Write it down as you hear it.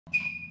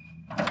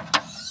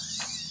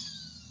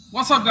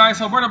What's up guys,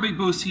 Alberto Big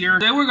Boost here.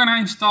 Today we're gonna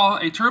install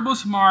a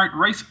Turbosmart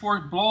Race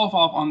Sport blow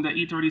valve on the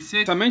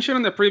E36. As I mentioned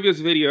in the previous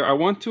video, I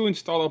want to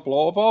install a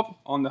blow valve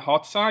on the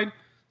hot side.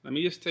 Let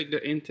me just take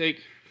the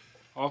intake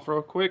off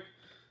real quick,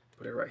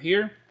 put it right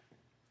here.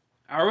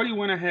 I already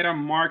went ahead and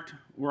marked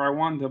where I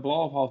want the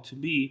blow valve to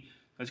be.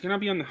 It's gonna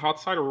be on the hot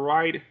side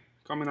right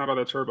coming out of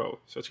the turbo,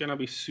 so it's gonna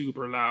be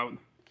super loud.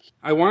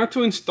 I wanted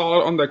to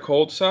install it on the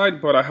cold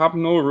side, but I have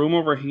no room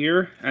over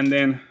here. And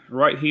then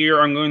right here,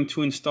 I'm going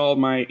to install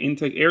my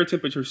intake air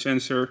temperature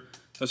sensor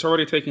that's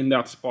already taking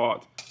that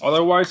spot.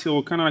 Otherwise, it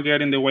will kind of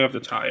get in the way of the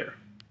tire.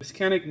 Just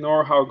can't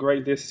ignore how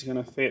great this is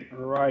gonna fit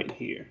right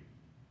here.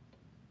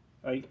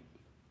 Like,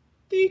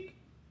 deek.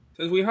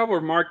 Since we have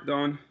our mark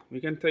done, we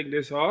can take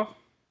this off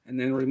and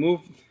then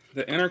remove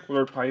the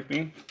intercooler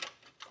piping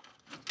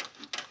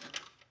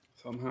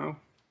somehow.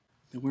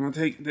 Then we're gonna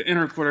take the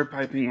intercooler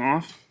piping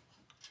off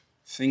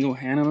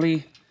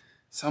single-handedly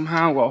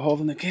somehow while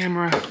holding the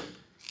camera,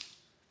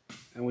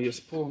 and we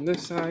just pull on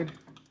this side,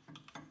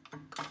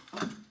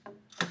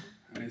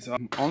 and it's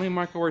only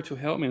microwave to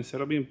help me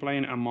instead of being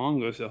playing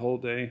Among Us the whole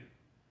day.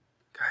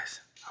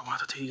 Guys, I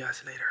want to tell you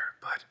guys later,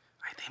 but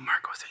I think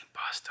Marco's the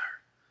imposter.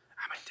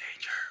 I'm in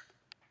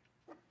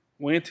danger.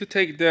 We need to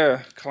take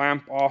the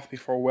clamp off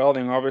before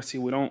welding. Obviously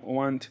we don't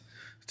want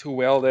to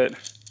weld it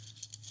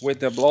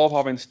with the blow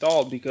valve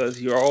installed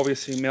because you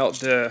obviously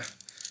melt the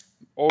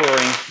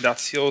O-ring that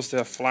seals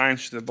the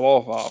flange to the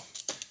blow valve.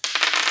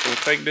 So we'll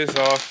take this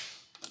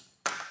off,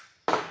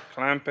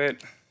 clamp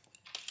it,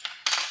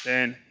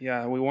 then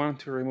yeah, we want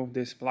to remove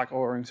this black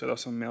O-ring so it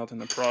doesn't melt in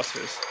the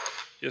process.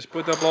 Just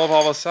put the blow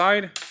valve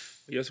aside,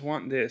 we just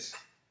want this.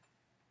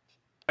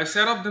 I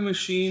set up the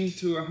machine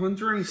to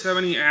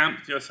 170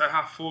 amps, just so I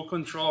have full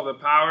control of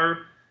the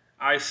power.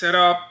 I set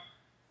up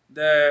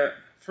the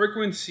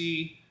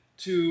frequency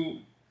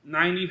to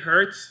 90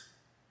 Hertz,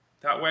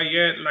 that way I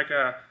get like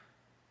a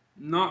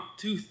not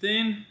too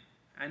thin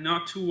and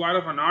not too wide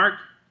of an arc,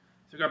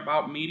 so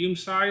about medium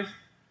size.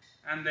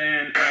 And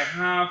then I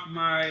have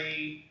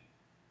my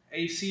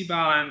AC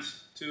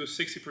balance to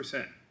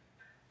 60%.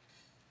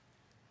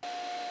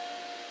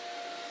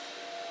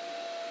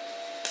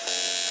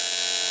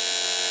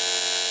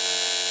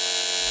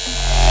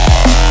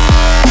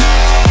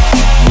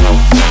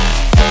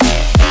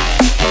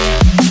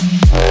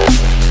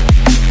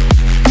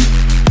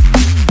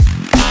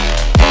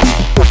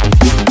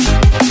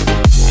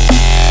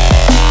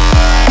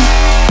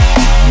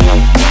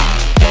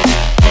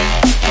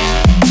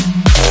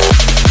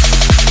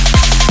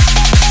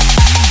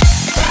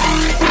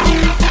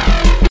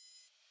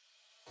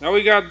 Now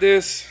we got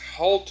this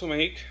hole to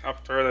make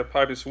after the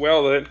pipe is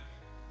welded.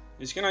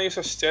 It's gonna use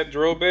a set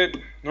drill bit.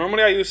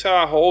 Normally I use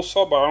a hole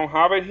saw, but I don't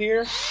have it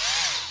here.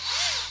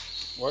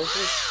 What is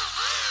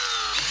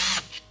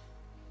this?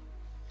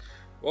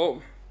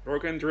 Oh,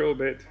 broken drill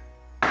bit.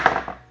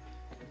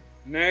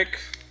 Neck.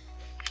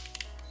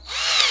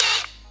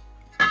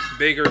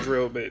 Bigger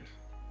drill bit.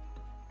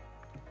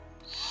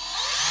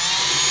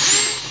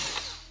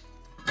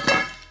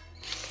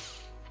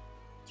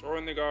 Throw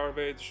in the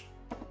garbage.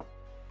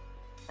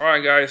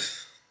 Alright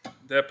guys,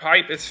 the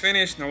pipe is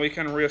finished. Now we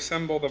can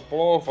reassemble the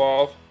blow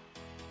valve.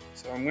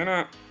 So I'm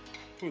gonna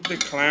put the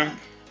clamp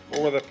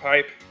over the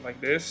pipe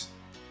like this.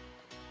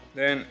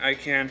 Then I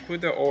can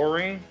put the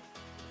O-ring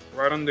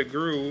right on the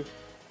groove.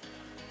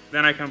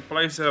 Then I can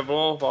place the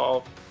blow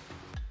valve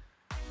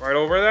right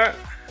over that.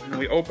 And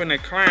we open the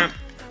clamp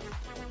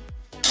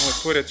and we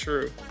put it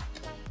through.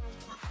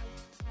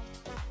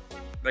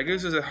 Like,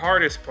 this is the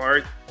hardest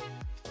part.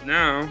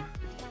 Now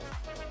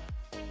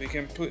we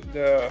can put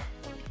the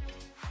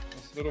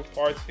little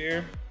parts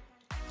here.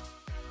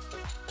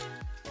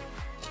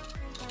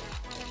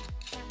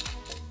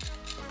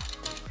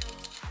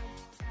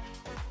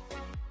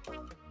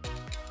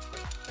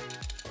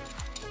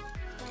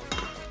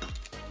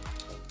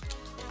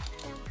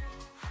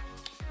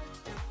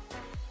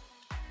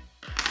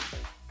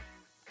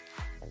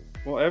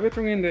 Well,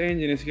 everything in the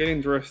engine is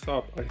getting dressed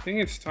up. I think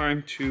it's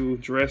time to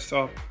dress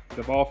up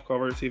the valve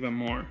covers even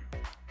more.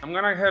 I'm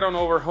gonna head on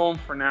over home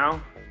for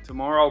now.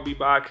 Tomorrow I'll be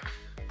back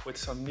with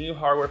some new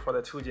hardware for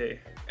the 2J.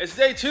 It's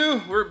day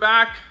 2, we're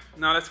back.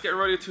 Now let's get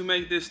ready to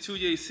make this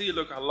 2JC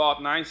look a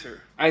lot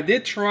nicer. I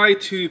did try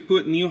to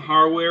put new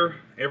hardware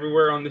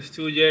everywhere on this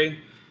 2J,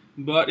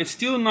 but it's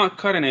still not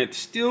cutting it.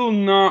 Still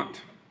not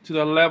to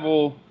the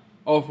level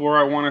of where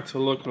I want it to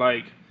look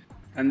like.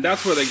 And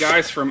that's where the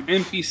guys from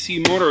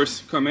MPC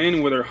Motors come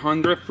in with their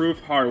 100 proof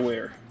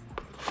hardware.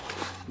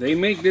 They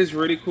make this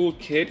really cool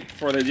kit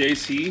for the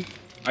JC.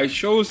 I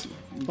chose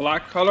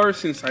black color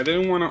since I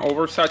didn't want to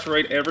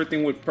oversaturate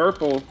everything with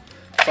purple,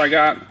 so I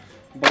got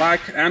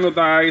black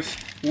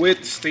anodized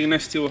with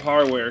stainless steel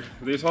hardware.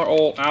 These are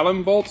all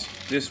Allen bolts.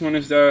 This one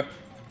is the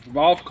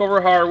valve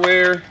cover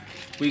hardware.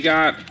 We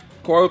got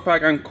coil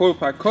pack and coil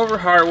pack cover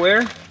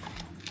hardware.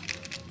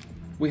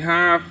 We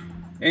have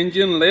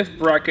engine lift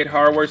bracket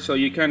hardware so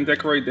you can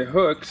decorate the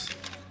hooks.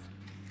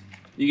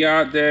 You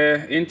got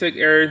the intake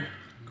air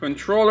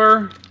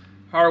controller,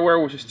 hardware,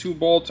 which is 2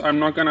 bolts. I'm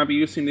not gonna be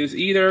using this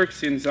either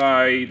since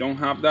I don't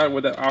have that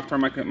with the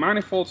aftermarket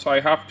manifold, so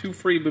I have 2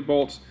 freebie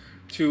bolts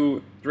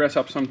to dress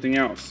up something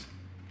else.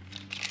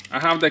 I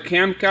have the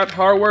camcat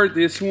hardware.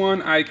 This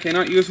one I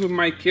cannot use with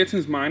my kit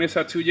since mine is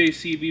a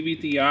 2JC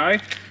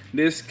BBTI.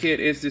 This kit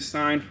is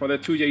designed for the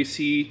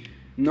 2JC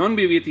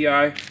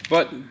non-BBTI,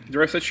 but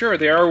rest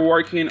assured they are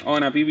working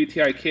on a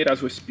BBTI kit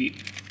as we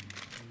speak.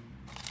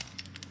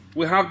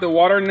 We have the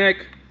water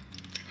neck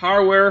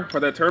hardware for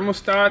the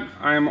thermostat.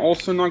 I am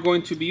also not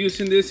going to be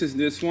using this, as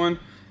this one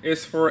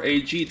is for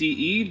a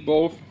GTE.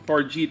 Both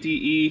for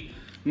GTE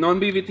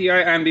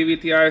non-BBTI and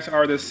BBTIs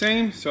are the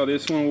same, so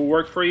this one will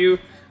work for you.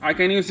 I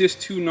can use these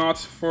 2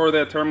 nuts for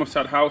the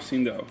thermostat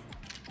housing though.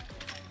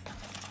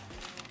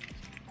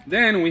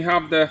 Then we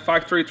have the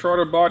factory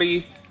throttle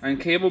body and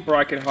cable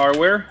bracket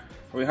hardware.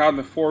 We have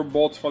the 4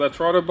 bolts for the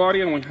throttle body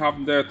and we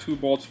have the 2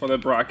 bolts for the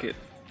bracket.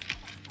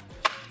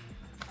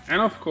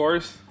 And of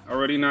course, a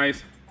really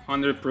nice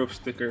 100 proof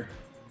sticker.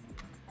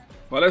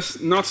 But let's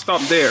not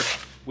stop there.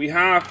 We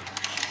have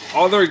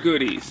other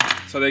goodies.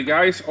 So the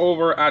guys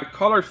over at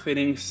Color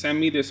Fittings sent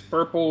me this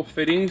purple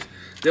fittings.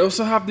 They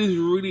also have this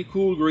really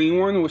cool green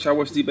one, which I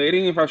was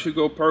debating if I should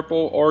go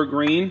purple or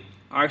green.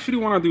 I actually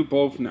want to do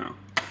both now.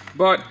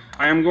 But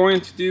I am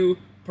going to do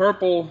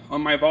purple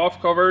on my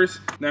valve covers.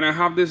 Then I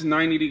have this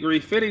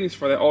 90-degree fittings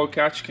for the oil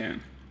catch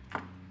can.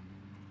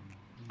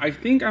 I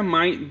think I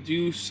might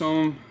do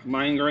some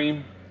lime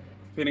green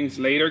fittings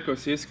later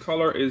because this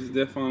color is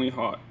definitely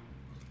hot.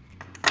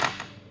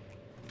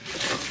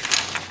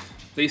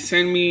 They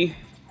send me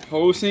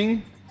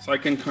hosing so I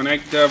can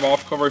connect the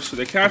valve covers to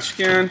the catch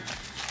can,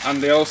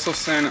 and they also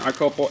send a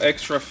couple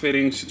extra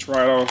fittings to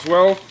try it out as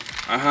well.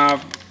 I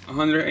have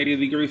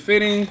 180-degree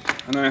fitting,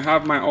 and I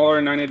have my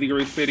other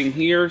 90-degree fitting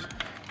here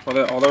for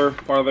the other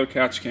part of the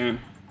catch can.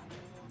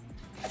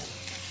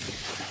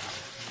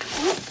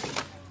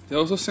 They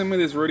also sent me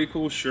this really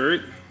cool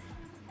shirt.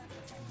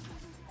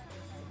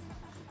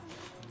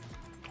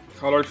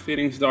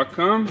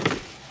 Colorfittings.com.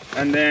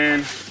 And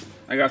then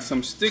I got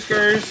some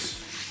stickers.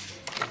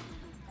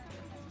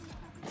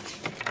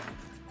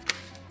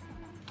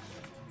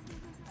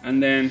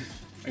 And then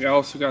I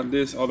also got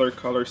this other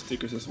color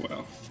stickers as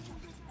well.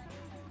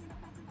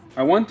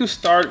 I want to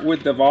start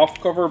with the valve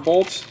cover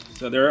bolts.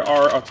 So there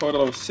are a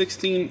total of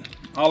 16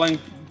 Allen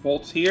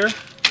bolts here.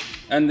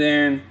 And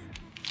then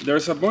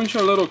there's a bunch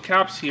of little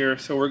caps here.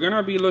 So we're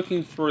gonna be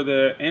looking for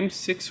the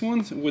M6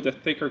 ones with a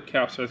thicker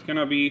cap. So it's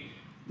gonna be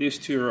these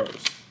 2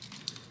 rows.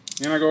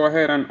 I'm gonna go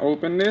ahead and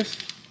open this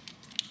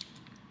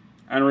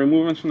and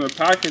remove them from the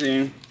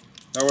packaging.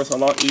 That was a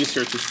lot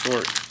easier to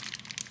sort.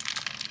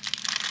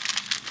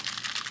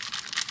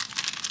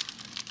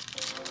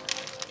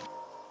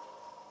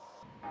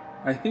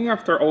 I think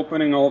after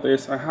opening all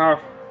this, I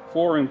have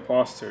 4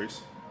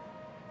 imposters.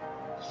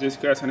 This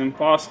guy's an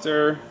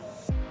imposter.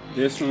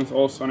 This one's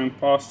also an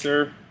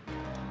imposter.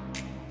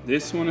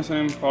 This one is an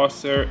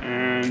imposter,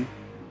 and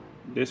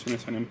this one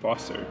is an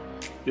imposter.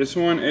 This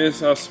one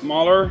is a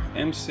smaller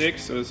M6,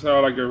 so it's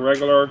like a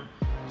regular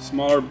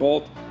smaller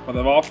bolt. For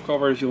the valve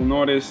covers, you'll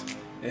notice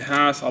it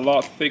has a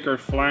lot thicker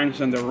flange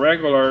than the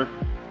regular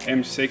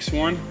M6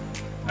 one.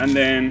 And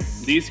then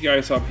these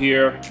guys up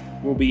here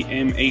will be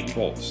M8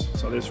 bolts.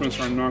 So these ones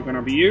are not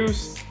gonna be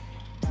used.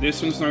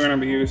 This one's not gonna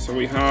be used, so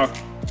we have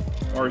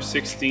our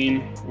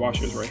 16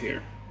 washers right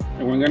here.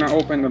 And we're gonna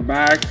open the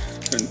bag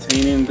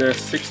containing the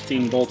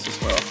 16 bolts as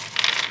well.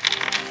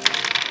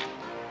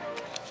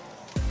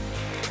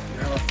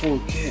 We have a full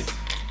kit.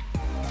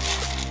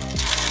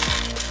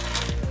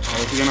 I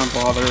was gonna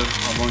bother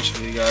a bunch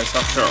of you guys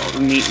after I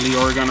neatly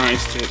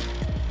organized it.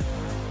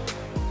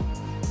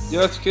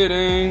 Just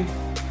kidding.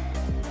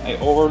 I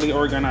overly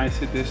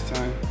organized it this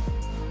time.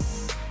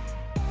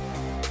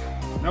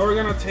 Now we're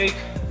gonna take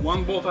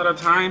 1 bolt at a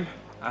time.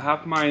 I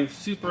have my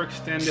super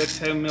extended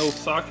 10mm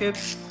socket.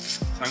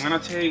 So I'm gonna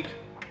take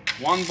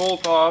 1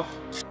 bolt off.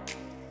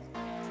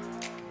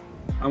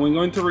 And we're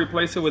going to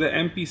replace it with the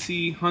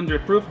MPC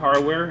 100 proof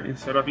hardware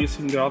instead of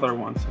using the other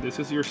one. So this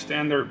is your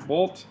standard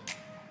bolt,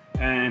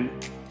 and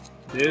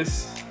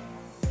this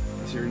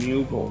is your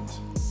new bolt.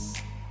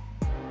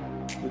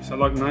 Looks a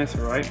lot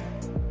nicer, right?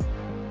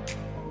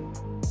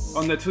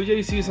 On the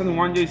 2JCs and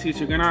 1JCs,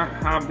 you're gonna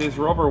have these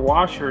rubber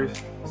washers.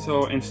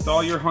 So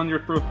install your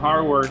 100 proof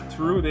hardware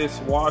through this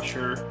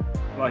washer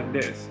like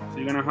this. So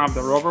you're gonna have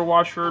the rubber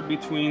washer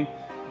between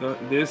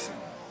this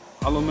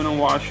aluminum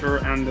washer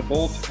and the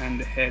bolt and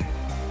the head.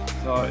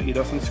 So it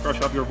doesn't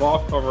scratch up your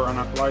valve cover and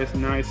applies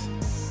nice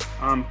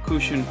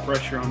cushion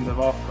pressure on the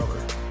valve cover.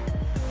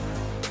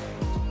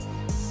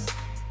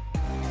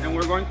 And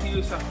we're going to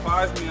use a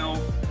 5mm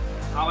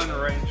Allen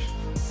wrench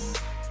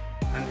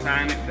and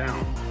tighten it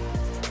down.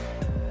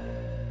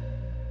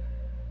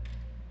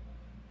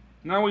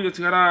 Now we just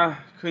gotta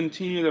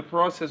continue the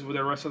process with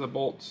the rest of the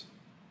bolts.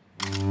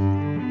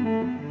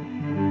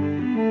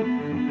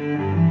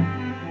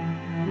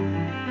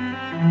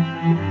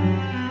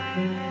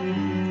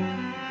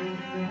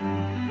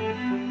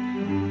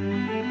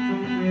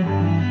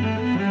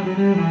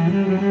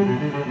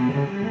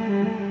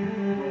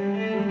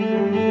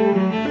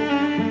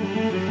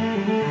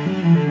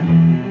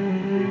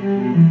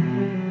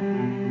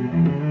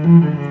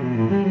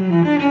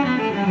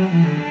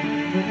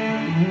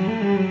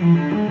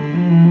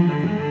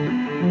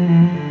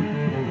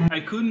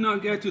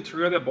 to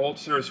 3 of the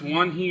bolts. There's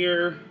one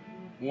here,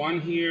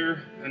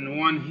 and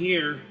one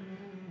here,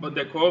 but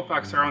the coil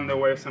packs are on the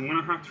way, so I'm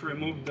gonna have to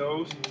remove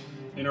those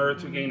in order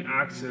to gain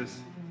access.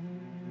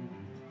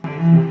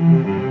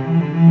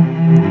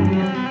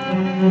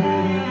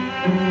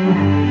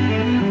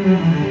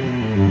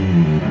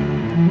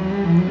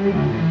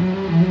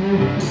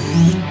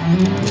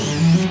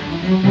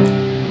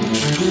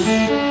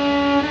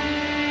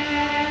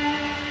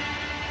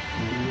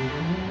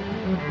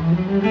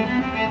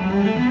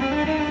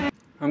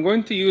 I'm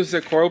going to use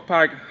the coil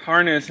pack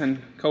harness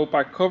and coil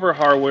pack cover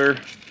hardware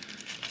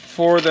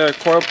for the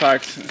coil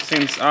packs,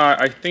 since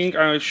I think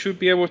I should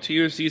be able to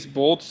use these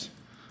bolts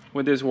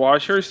with these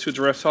washers to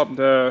dress up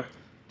the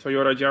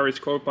Toyota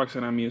Yaris coil packs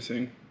that I'm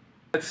using.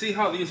 Let's see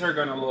how these are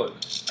gonna look.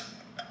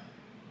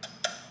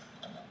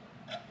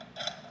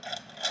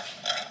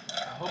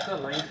 I hope the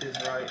length is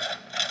right.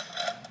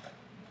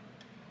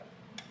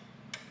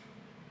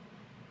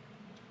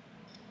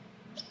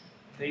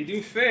 They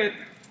do fit,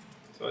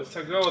 so it's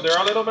a go. They're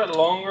a little bit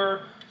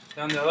longer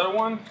than the other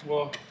one.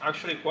 Well,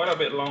 actually quite a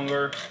bit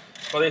longer,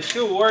 but they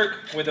still work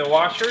with the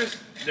washers.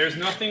 There's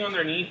nothing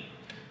underneath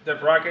the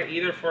bracket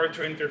either for it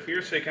to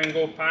interfere, so you can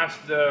go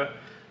past the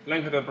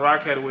length of the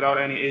bracket without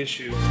any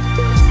issues.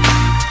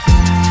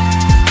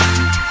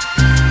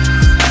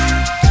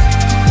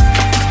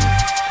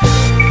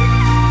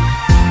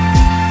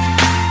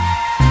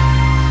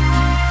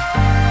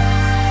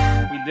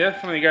 We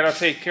definitely gotta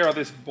take care of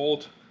this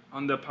bolt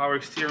on the power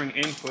steering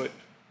input.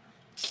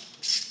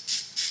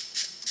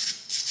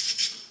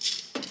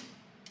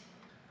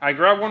 I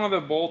grabbed one of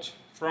the bolts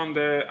from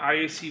the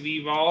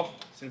IACV valve.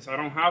 Since I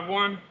don't have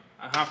one,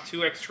 I have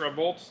 2 extra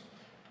bolts,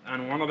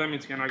 and one of them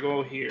is gonna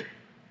go here.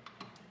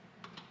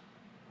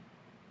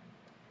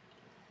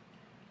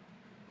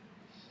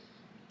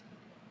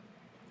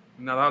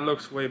 Now that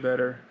looks way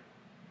better.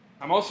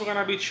 I'm also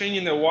gonna be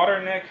changing the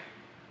water neck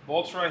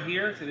bolts right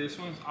here to this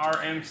one's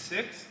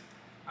RM6.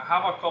 I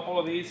have a couple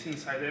of these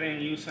since I didn't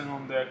use them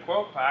on the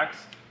coil packs.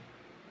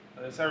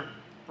 These are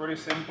pretty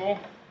simple.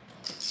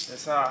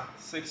 It's a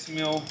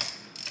 6mm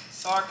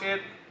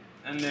socket,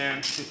 and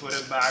then to put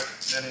it back,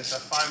 then it's a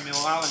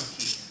 5mm Allen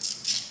key.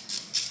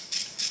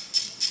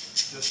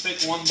 Just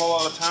take one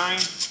bolt at a time.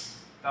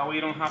 That way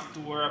you don't have to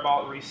worry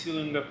about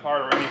resealing the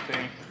part or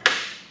anything.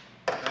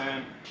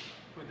 And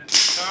put this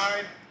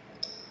aside.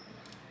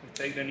 We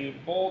take the new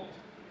bolt.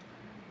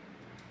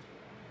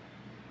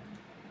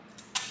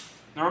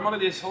 Normally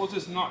this hose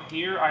is not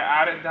here. I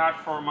added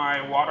that for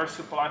my water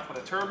supply for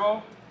the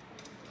turbo.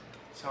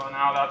 So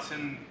now that's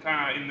kind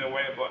of in the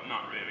way, but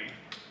not really.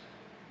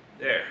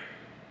 There.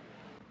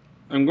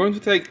 I'm going to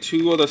take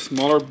 2 of the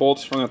smaller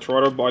bolts from the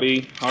throttle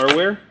body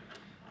hardware,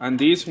 and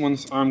these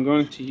ones I'm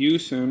going to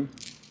use them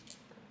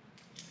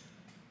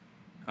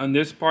on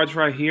this part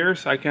right here,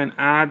 so I can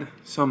add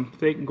some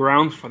thick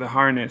grounds for the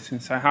harness.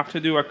 Since I have to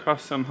do a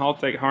custom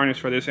Haltech harness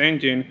for this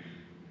engine,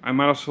 I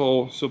might as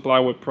well supply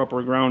with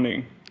proper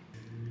grounding.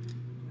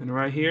 And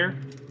right here,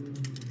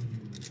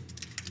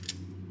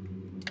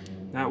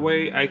 that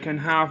way I can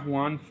have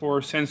one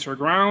for sensor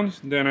grounds,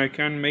 then I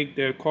can make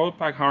the coil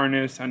pack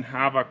harness and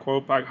have a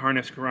coil pack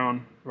harness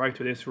ground right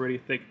to this really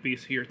thick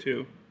piece here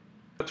too.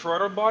 The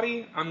throttle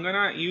body, I'm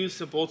gonna use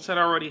the bolts that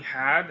I already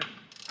had.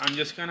 I'm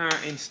just gonna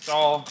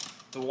install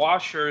the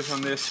washers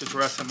on this to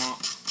dress them up.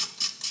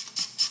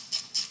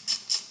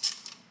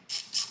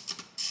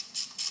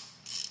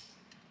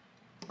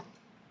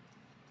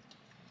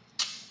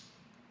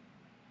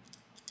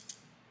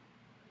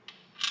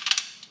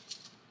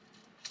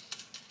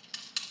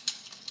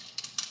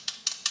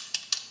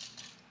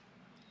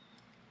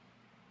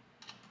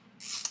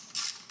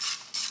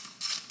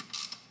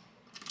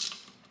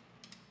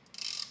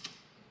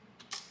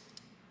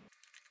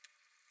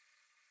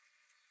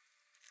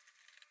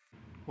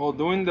 While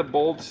doing the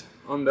bolts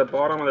on the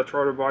bottom of the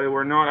throttle body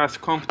were not as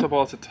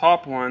comfortable as the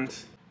top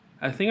ones,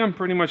 I think I'm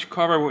pretty much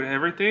covered with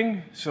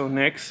everything. So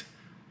next,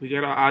 we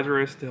gotta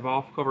address the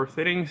valve cover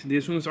fittings.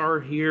 These ones are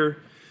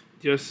here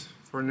just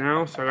for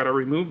now, so I gotta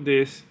remove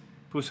this,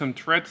 put some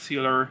thread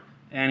sealer,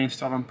 and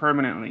install them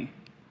permanently.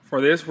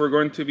 For this, we're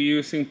going to be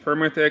using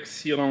Permatex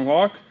Seal and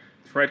Lock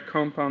thread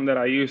compound that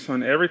I use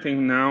on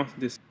everything now.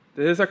 This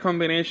is a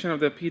combination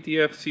of the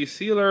PTFC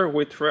sealer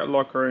with thread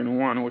locker in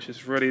one, which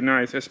is really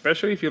nice,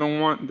 especially if you don't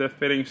want the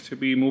fittings to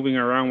be moving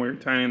around when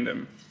you're tightening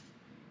them.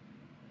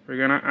 We're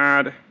gonna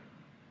add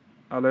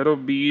a little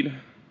bead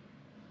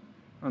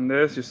on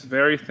this, just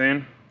very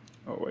thin.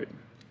 Oh wait.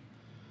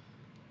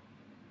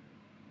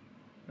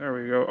 There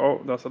we go.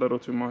 Oh, that's a little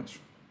too much.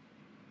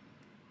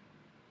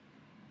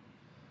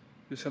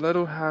 Just a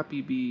little happy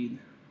bead.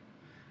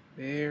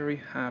 Very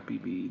happy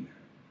bead.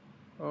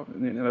 Oh,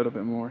 need a little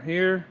bit more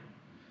here.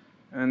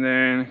 And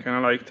then kind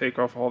of like take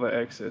off all the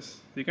excess.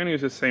 You can use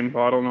the same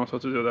bottle also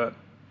to do that.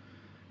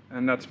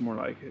 And that's more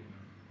like it.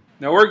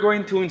 Now we're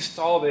going to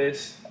install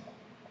this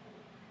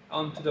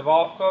onto the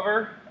valve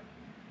cover.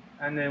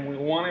 And then we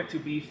want it to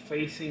be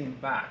facing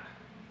back.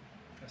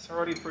 It's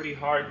already pretty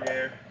hard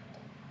there.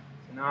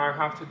 So now I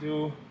have to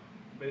do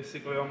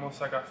basically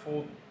almost like a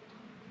full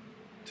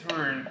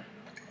turn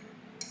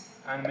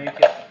and make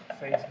it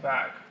face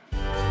back.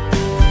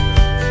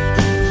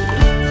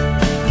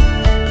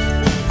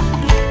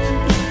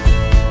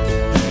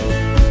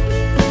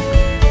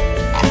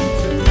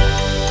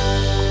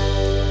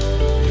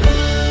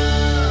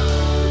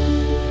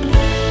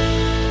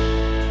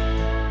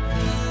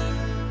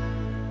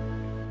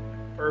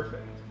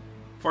 Perfect.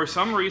 For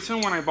some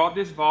reason, when I bought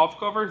these valve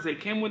covers, they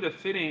came with the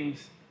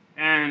fittings,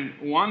 and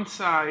one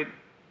side,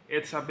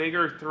 it's a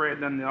bigger thread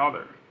than the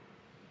other.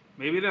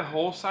 Maybe the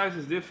hole size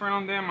is different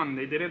on them and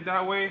they did it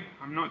that way.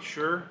 I'm not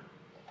sure.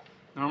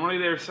 Normally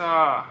there's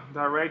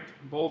direct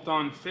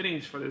bolt-on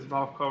fittings for these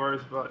valve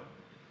covers, but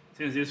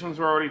since these ones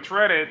were already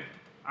threaded,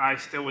 I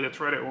stay with the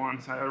threaded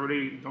ones. I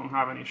really don't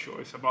have any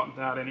choice about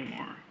that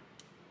anymore.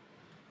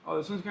 Oh,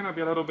 this one's gonna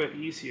be a little bit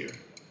easier.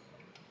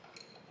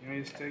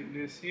 You just take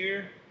this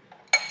here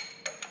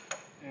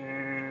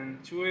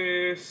and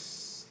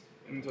twist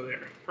into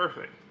there.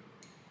 Perfect.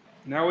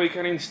 Now we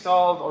can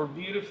install our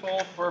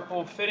beautiful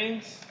purple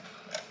fittings.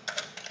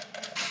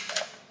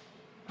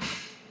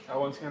 That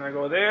one's gonna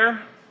go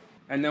there.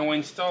 And then we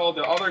install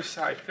the other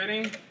side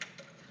fitting,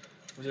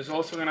 which is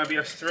also gonna be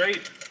a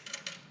straight.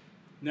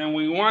 Then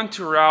we want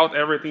to route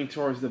everything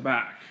towards the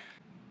back.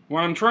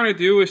 What I'm trying to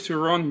do is to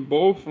run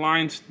both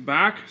lines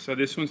back. So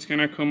this one's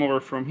gonna come over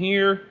from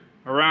here,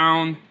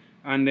 around,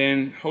 and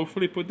then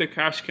hopefully put the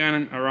catch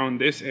can around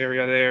this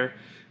area there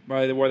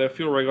by where the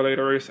fuel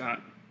regulator is at.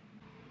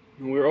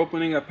 And we're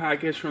opening a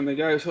package from the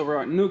guys over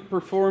at Nuke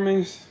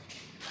Performance.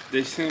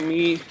 They sent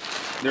me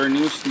their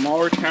new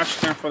smaller catch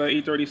can for the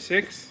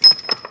E36.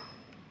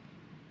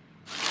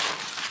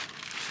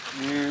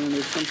 And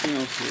there's something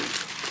else here.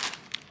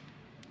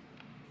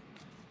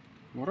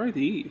 What are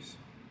these?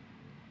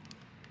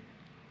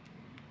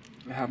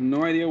 I have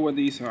no idea what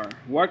these are.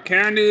 What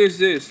candy is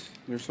this?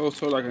 There's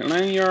also like a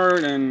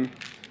lanyard and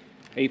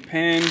a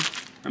pen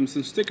and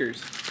some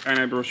stickers and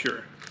a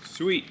brochure.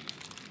 Sweet.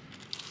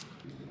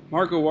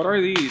 Marco, what are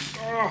these?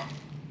 Oh.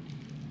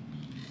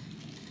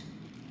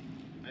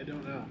 I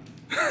don't know.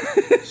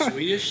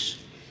 Swedish?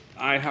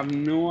 I have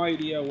no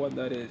idea what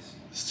that is.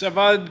 It's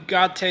about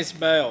God taste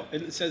bale.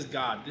 It says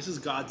God. This is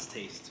God's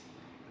taste.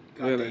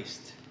 God Really?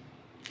 taste.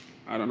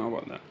 I don't know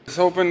about that. Let's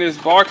open this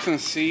box and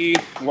see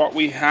what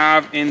we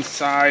have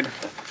inside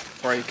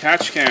for a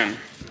catch can.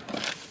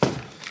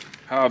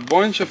 A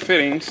bunch of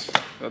fittings.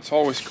 That's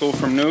always cool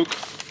from Nuke.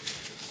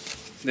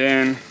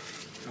 Then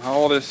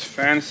all this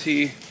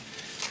fancy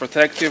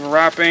protective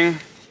wrapping.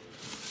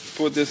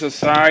 Put this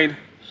aside,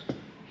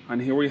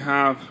 and here we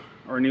have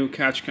our new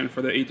catch can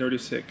for the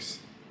E36.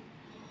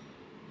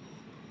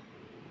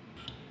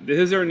 This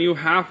is our new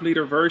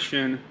half-liter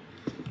version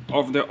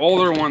of the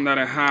older one that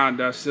I had.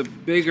 That's the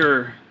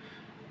bigger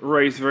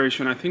race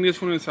version. I think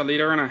this one is 1.5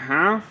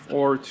 liters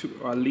or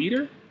a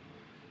liter,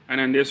 and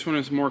then this one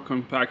is more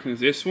compact. And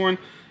this one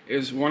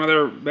is one of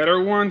their better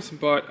ones,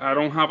 but I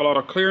don't have a lot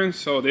of clearance,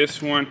 so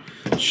this one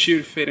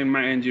should fit in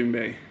my engine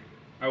bay.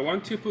 I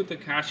want to put the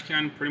catch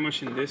can pretty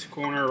much in this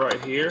corner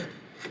right here,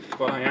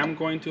 but I am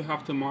going to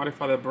have to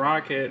modify the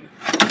bracket.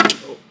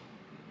 Oh.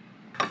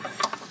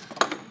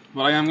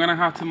 But I am going to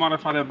have to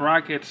modify the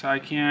bracket so I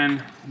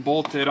can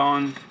bolt it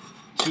on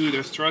to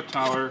the strut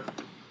tower,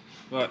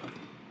 but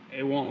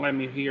it won't let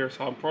me here.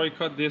 So I'll probably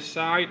cut this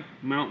side,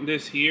 mount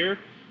this here,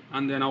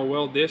 and then I'll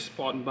weld this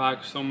spot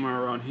back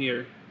somewhere around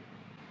here.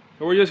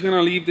 So we're just going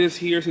to leave this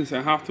here since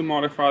I have to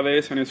modify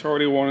this and it's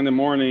already 1 in the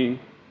morning.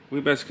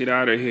 We best get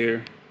out of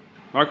here.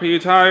 Marco, you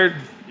tired?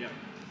 Yeah,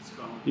 let's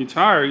go. You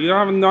tired? You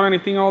haven't done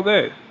anything all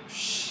day.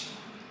 Shh.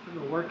 I've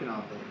been working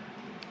all day.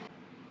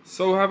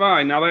 So have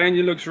I. Now the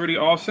engine looks really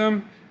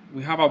awesome.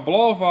 We have a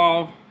blow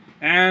valve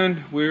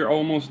and we're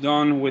almost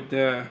done with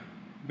the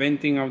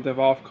venting of the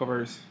valve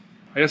covers.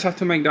 I just have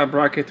to make that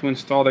bracket to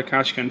install the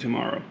catch can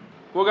tomorrow.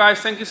 Well guys,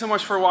 thank you so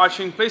much for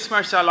watching. Please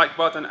smash that like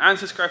button and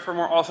subscribe for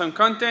more awesome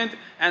content.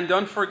 And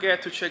don't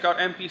forget to check out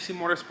MPC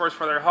Motorsports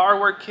for their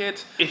hardware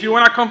kits. If you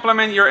want to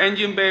complement your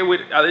engine bay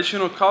with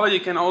additional color, you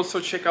can also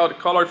check out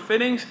colored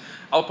fittings.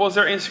 I'll post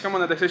their Instagram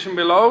on the description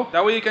below.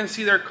 That way you can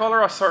see their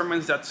color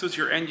assortments that suits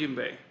your engine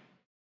bay.